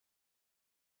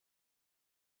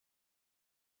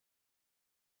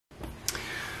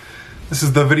This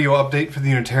is the video update for the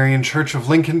Unitarian Church of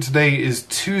Lincoln. Today is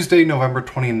Tuesday, November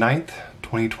 29th,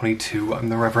 2022. I'm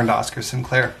the Reverend Oscar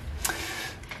Sinclair.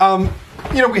 We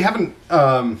haven't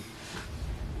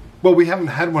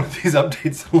had one of these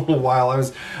updates in a little while. I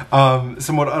was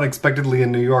somewhat unexpectedly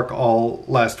in New York all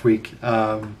last week with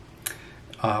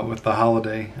the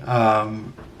holiday.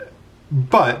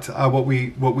 But what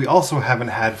we also haven't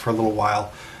had for a little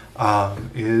while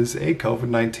is a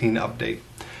COVID-19 update.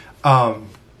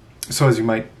 So as you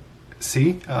might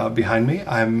see behind me,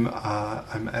 I'm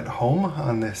at home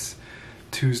on this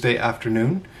Tuesday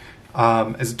afternoon.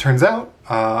 As it turns out,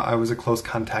 I was a close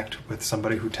contact with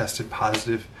somebody who tested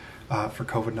positive for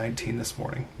COVID-19 this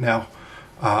morning. Now,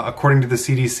 according to the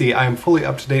CDC, I am fully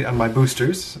up to date on my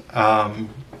boosters,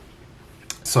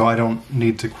 so I don't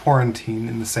need to quarantine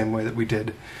in the same way that we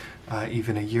did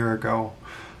even a year ago.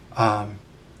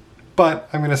 But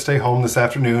I'm going to stay home this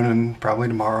afternoon and probably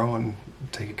tomorrow and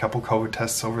take a couple COVID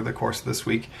tests over the course of this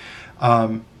week.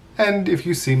 And if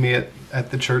you see me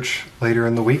at the church later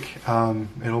in the week,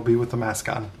 it'll be with the mask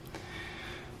on.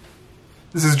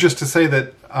 This is just to say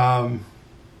that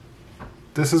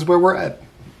this is where we're at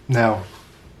now.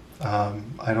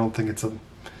 I don't think it's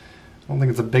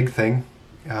a big thing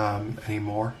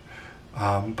anymore,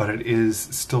 but it is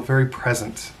still very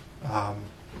present.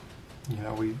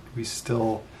 We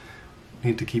still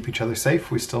need to keep each other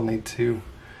safe. We still need to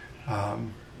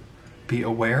be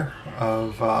aware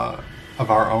of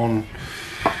our own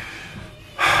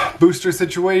booster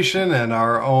situation and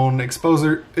our own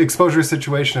exposure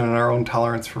situation and our own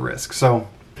tolerance for risk. So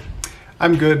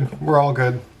I'm good. We're all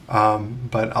good.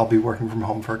 But I'll be working from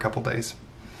home for a couple days.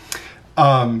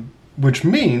 Which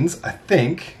means, I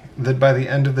think, that by the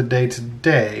end of the day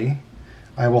today,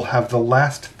 I will have the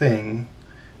last thing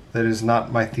that is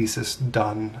not my thesis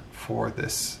done for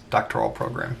this doctoral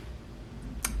program.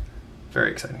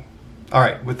 Very exciting. All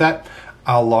right, with that,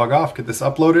 I'll log off, get this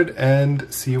uploaded,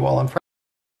 and see you all on Friday.